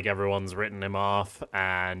feels like everyone's written him off,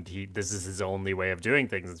 and this is his only way of doing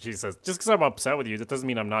things. And she says, just because I'm upset with you, that doesn't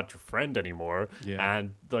mean I'm not your friend anymore. Yeah.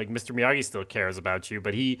 And like Mr. Miyagi still cares about you,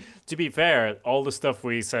 but to be fair, all the stuff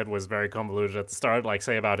we said was very convoluted at the start, like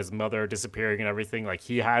say about his mother disappearing and everything. Like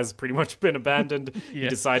he has pretty much been abandoned. He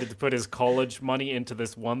decided to put his college money into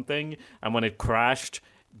this one thing, and when it crashed,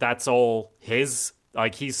 that's all his.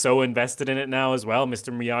 Like, he's so invested in it now as well.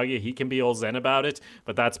 Mr. Miyagi, he can be all zen about it,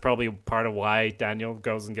 but that's probably part of why Daniel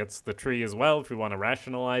goes and gets the tree as well, if we want to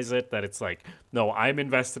rationalize it, that it's like, no, I'm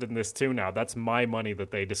invested in this too now. That's my money that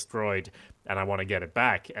they destroyed, and I want to get it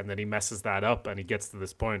back. And then he messes that up, and he gets to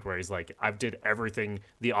this point where he's like, I've did everything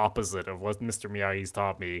the opposite of what Mr. Miyagi's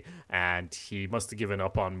taught me, and he must have given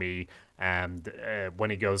up on me. And when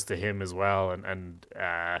he goes to him as well, and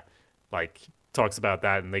like talks about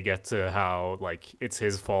that, and they get to how like it's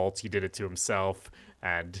his fault, he did it to himself,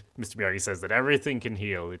 And Mr. Miyagi says that everything can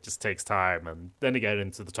heal. It just takes time. And then they get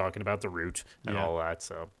into the talking about the root and all that.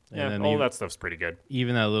 So, yeah, all that stuff's pretty good.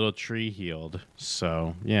 Even that little tree healed.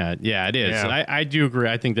 So, yeah, it is. Yeah. I do agree.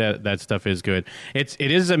 I think that stuff is good. It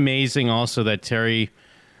is amazing also that Terry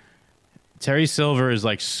Silver is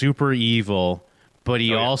like super evil, but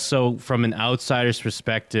he also, from an outsider's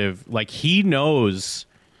perspective, like he knows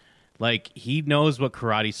what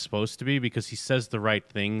karate's supposed to be because he says the right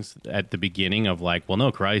things at the beginning of like, well,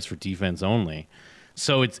 no, karate's for defense only.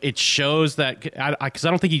 So it shows that, because I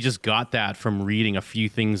don't think he just got that from reading a few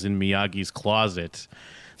things in Miyagi's closet.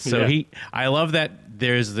 So I love that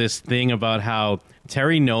there's this thing about how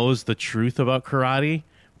Terry knows the truth about karate,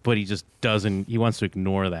 but he just doesn't, he wants to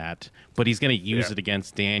ignore that. But he's going to use it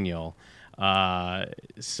against Daniel.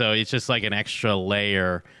 So it's just like an extra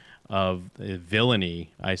layer of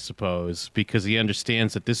villainy, I suppose, because he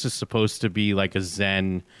understands that this is supposed to be like a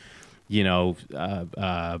Zen,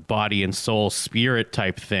 body and soul spirit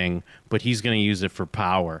type thing, but he's going to use it for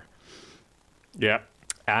power. Yeah.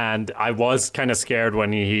 And I was kind of scared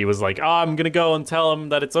when he was like, I'm going to go and tell him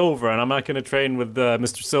that it's over and I'm not going to train with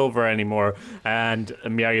Mr. Silver anymore. And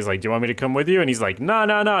Miyagi's like, do you want me to come with you? And he's like,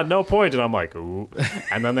 no point. And I'm like, ooh.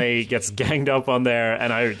 And then they gets ganged up on there.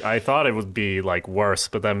 And I thought it would be like worse.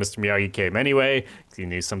 But then Mr. Miyagi came anyway. He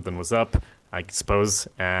knew something was up, I suppose.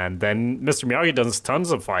 And then Mr. Miyagi does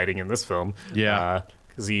tons of fighting in this film. Yeah.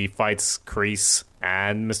 Because he fights Kreese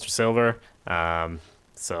and Mr. Silver.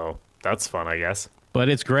 So that's fun, I guess. But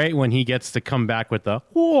it's great when he gets to come back with the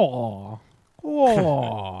whoa.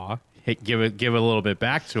 Give it a little bit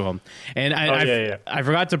back to him. And I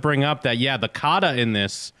forgot to bring up that the kata in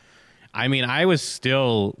this. I mean, I was like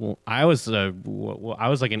an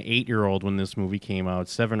 8-year-old when this movie came out,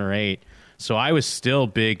 7 or 8. So I was still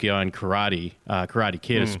big on Karate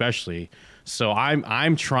Kid especially. So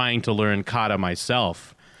I'm trying to learn kata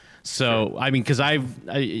myself. So, I mean, because I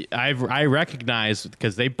recognize,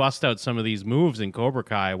 because they bust out some of these moves in Cobra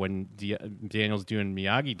Kai when Daniel's doing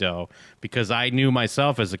Miyagi-Do, because I knew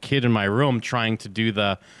myself as a kid in my room trying to do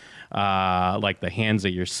the, like the hands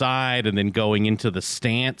at your side and then going into the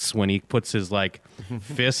stance when he puts his, like,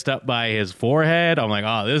 fist up by his forehead. I'm like,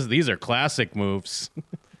 oh, these are classic moves.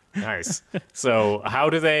 Nice. So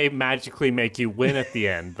how do they magically make you win at the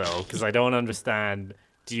end, though? Because I don't understand.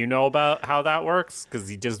 Do you know about how that works? Because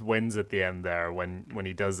he just wins at the end there when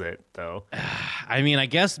he does it, though. I mean, I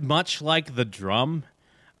guess much like the drum,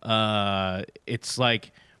 it's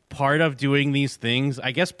like part of doing these things.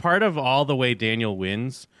 I guess part of all the way Daniel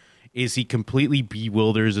wins is he completely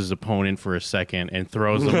bewilders his opponent for a second and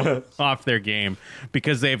throws them off their game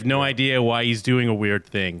because they have no idea why he's doing a weird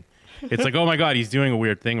thing. It's like, oh my God, he's doing a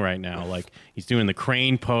weird thing right now. Like, he's doing the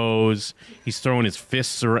crane pose. He's throwing his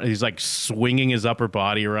fists around. He's like swinging his upper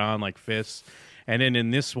body around like fists. And then in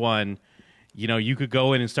this one, you could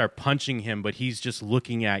go in and start punching him, but he's just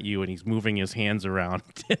looking at you and he's moving his hands around.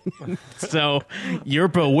 So you're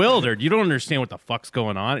bewildered. You don't understand what the fuck's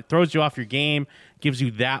going on. It throws you off your game, gives you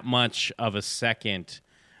that much of a second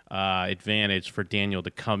advantage for Daniel to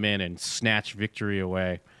come in and snatch victory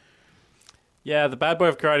away. Yeah, the bad boy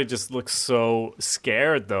of karate just looks so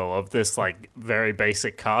scared, though, of this, like, very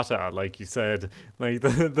basic kata, like you said. Like,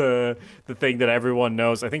 the thing that everyone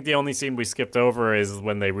knows. I think the only scene we skipped over is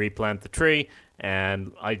when they replant the tree,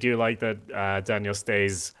 and I do like that Daniel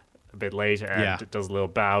stays a bit late and does a little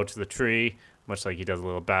bow to the tree, much like he does a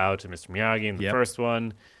little bow to Mr. Miyagi in the first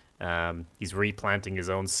one. He's replanting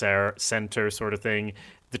his own center sort of thing.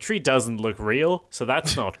 The tree doesn't look real, so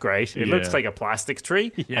that's not great. It looks like a plastic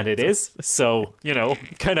tree, and it is. So,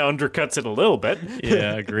 kind of undercuts it a little bit.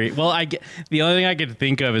 Yeah, agree. Well, the only thing I could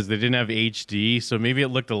think of is they didn't have HD, so maybe it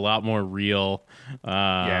looked a lot more real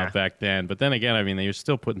back then. But then again, I mean, they were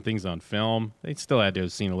still putting things on film. They still had to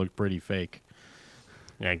have seen it look pretty fake.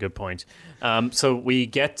 Yeah, good point. So we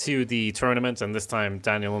get to the tournament, and this time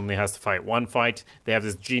Daniel only has to fight one fight. They have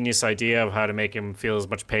this genius idea of how to make him feel as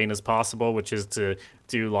much pain as possible, which is to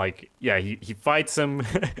do he fights him.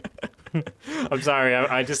 I'm sorry,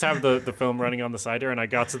 I just have the film running on the side here, and I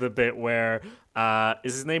got to the bit where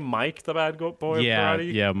is his name Mike, the bad boy of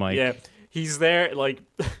karate? Yeah, Mike. Yeah. He's there, like,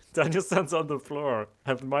 Daniel stands on the floor,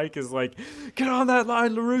 and Mike is like, get on that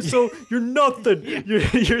line, LaRusso, you're nothing.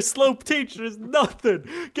 Your slope teacher is nothing.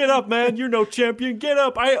 Get up, man, you're no champion, get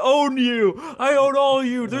up, I own you. I own all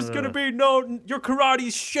you. There's gonna be your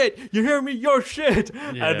karate's shit. You hear me? You're shit.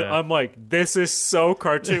 Yeah. And I'm like, this is so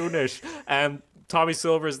cartoonish. And Tommy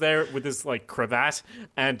Silver's there with his like cravat,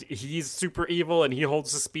 and he's super evil, and he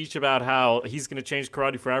holds a speech about how he's going to change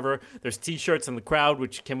karate forever. There's T-shirts in the crowd,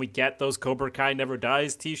 which can we get those Cobra Kai Never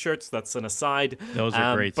Dies T-shirts? That's an aside. Those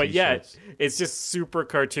are great but T-shirts. yeah, it's just super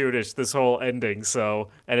cartoonish, this whole ending. So,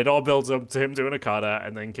 and it all builds up to him doing a kata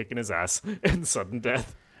and then kicking his ass in sudden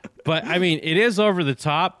death. But I mean, it is over the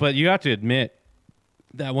top, but you have to admit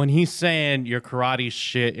that when he's saying your karate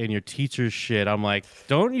shit and your teacher's shit, I'm like,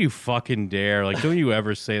 don't you fucking dare. Like, don't you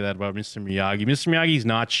ever say that about Mr. Miyagi. Mr. Miyagi's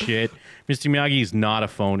not shit. Mr. Miyagi's not a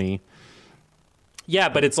phony. Yeah,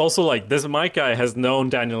 but it's also like this Mike guy has known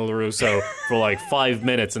Daniel LaRusso for like 5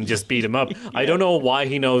 minutes and just beat him up. I don't know why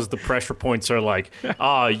he knows the pressure points are like,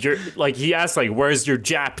 you're like, he asks like, where's your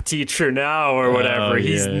Jap teacher now or whatever.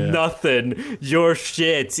 He's nothing. You're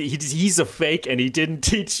shit. He's a fake and he didn't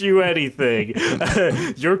teach you anything.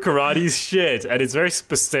 Your karate's shit. And it's very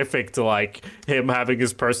specific to like him having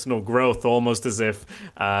his personal growth, almost as if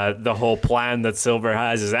the whole plan that Silver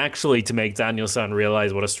has is actually to make Daniel-san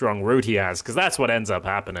realize what a strong root he has, because that's what ends up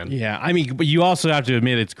happening. Yeah, I mean, but you also have to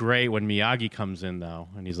admit it's great when Miyagi comes in though,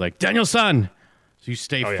 and he's like, Daniel-san, so you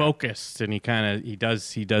stay focused, and he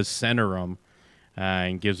does center him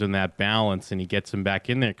and gives him that balance, and he gets him back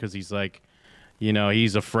in there because he's like,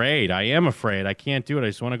 he's afraid. I am afraid. I can't do it. I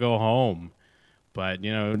just want to go home. But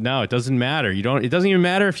no, it doesn't matter. It doesn't even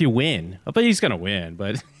matter if you win. I bet he's gonna win,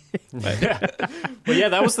 but. But yeah,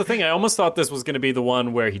 that was the thing. I almost thought this was going to be the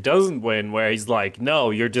one where he doesn't win, where he's like, no,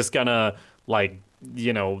 you're just gonna like,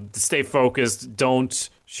 stay focused, don't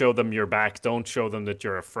show them your back, don't show them that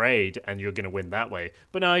you're afraid, and you're gonna win that way.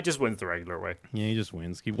 But no, he just wins the regular way. Yeah, he just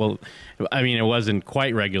wins. Well, I mean, it wasn't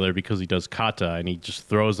quite regular because he does kata and he just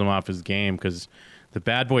throws them off his game because the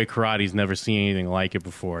bad boy karate's never seen anything like it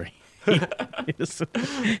before. He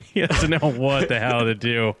doesn't know what the hell to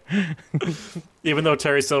do. Even though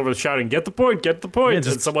Terry Silver's shouting, get the point,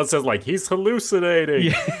 and someone says, like, he's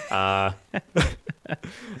hallucinating. Yeah.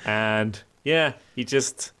 And, yeah, he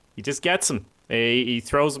just gets him. He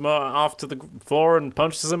throws him off to the floor and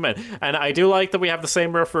punches him. And I do like that we have the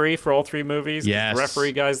same referee for all three movies. Yes. The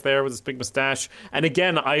referee guy's there with his big mustache. And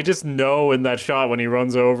again, I just know in that shot when he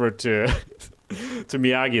runs over to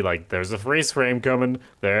Miyagi, like, there's a freeze frame coming.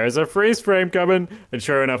 And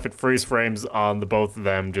sure enough, it freeze frames on the both of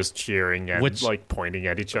them just cheering and like pointing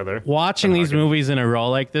at each other. Watching these movies in a row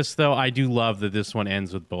like this, though, I do love that this one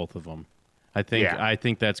ends with both of them. I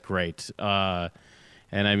think that's great.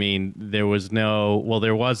 And I mean, there was a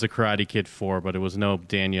Karate Kid 4, but there was no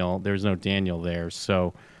Daniel there.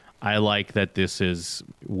 So I like that this is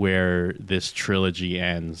where this trilogy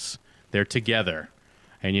ends. They're together.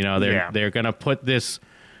 And, they're going to put this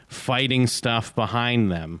fighting stuff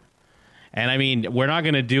behind them. And, I mean, we're not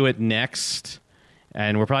going to do it next,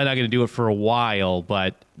 and we're probably not going to do it for a while,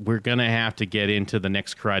 but we're going to have to get into the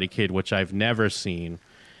next Karate Kid, which I've never seen.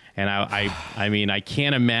 And, I mean, I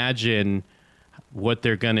can't imagine what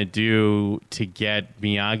they're going to do to get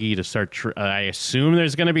Miyagi to start. I assume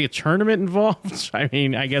there's going to be a tournament involved. I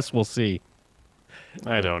mean, I guess we'll see.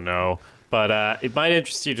 I don't know. But it might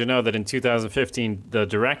interest you to know that in 2015, the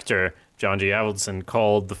director, John G. Avildsen,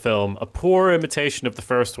 called the film a poor imitation of the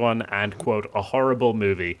first one and, quote, a horrible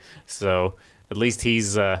movie. So at least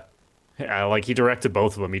he's, he directed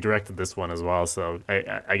both of them. He directed this one as well. So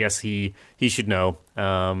I guess he should know.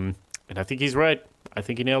 And I think he's right. I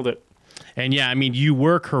think he nailed it. And, yeah, I mean, you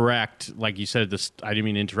were correct. Like you said, I didn't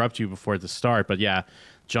mean to interrupt you before the start, but, yeah.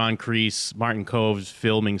 John Kreese, Martin Kove's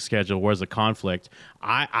filming schedule was a conflict.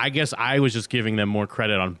 I guess I was just giving them more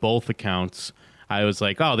credit on both accounts. I was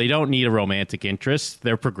like, they don't need a romantic interest.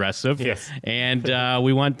 They're progressive. Yes. And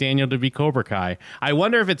we want Daniel to be Cobra Kai. I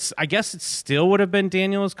wonder if I guess it still would have been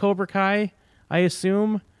Daniel as Cobra Kai, I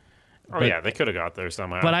assume. Yeah, they could have got there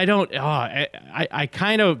somehow. But I don't, I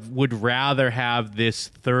kind of would rather have this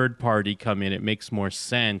third party come in. It makes more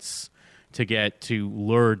sense to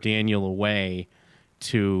lure Daniel away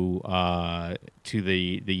to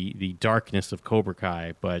the darkness of Cobra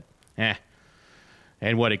Kai, but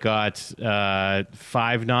and what it got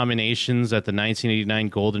 5 nominations at the 1989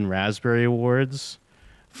 Golden Raspberry Awards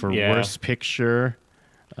for Worst Picture.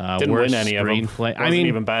 Didn't worst win any of them. Wasn't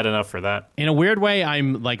even bad enough for that. In a weird way,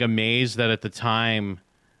 I'm like amazed that at the time,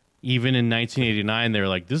 even in 1989, they were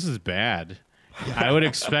like, "This is bad." I would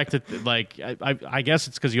expect it. Like, I guess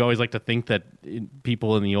it's because you always like to think that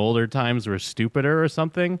people in the older times were stupider or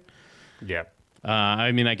something. Yeah.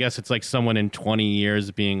 I mean, I guess it's like someone in 20 years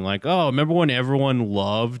being like, "Oh, remember when everyone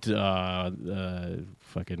loved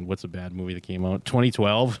fucking what's a bad movie that came out?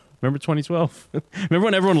 2012. Remember 2012? Remember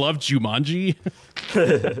when everyone loved Jumanji?"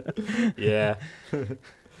 Yeah.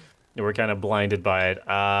 We're kind of blinded by it.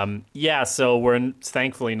 Yeah, so we're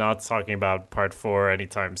thankfully not talking about part 4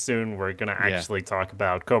 anytime soon. We're going to actually talk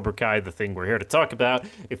about Cobra Kai, the thing we're here to talk about.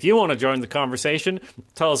 If you want to join the conversation,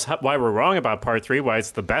 tell us why we're wrong about part 3, why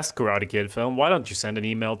it's the best Karate Kid film. Why don't you send an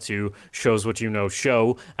email to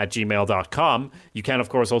showswhatyouKnowshow@gmail.com. You can, of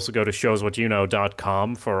course, also go to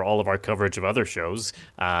showswhatyouKnow.com for all of our coverage of other shows.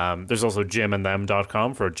 There's also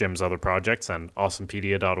jimandthem.com for Jim's other projects and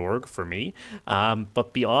awesomepedia.org for me.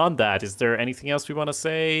 But beyond that, is there anything else we want to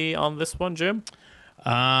say on this one, Jim?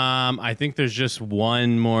 I think there's just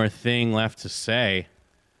one more thing left to say.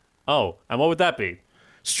 Oh, and what would that be?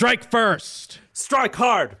 Strike first! Strike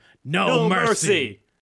hard! No mercy.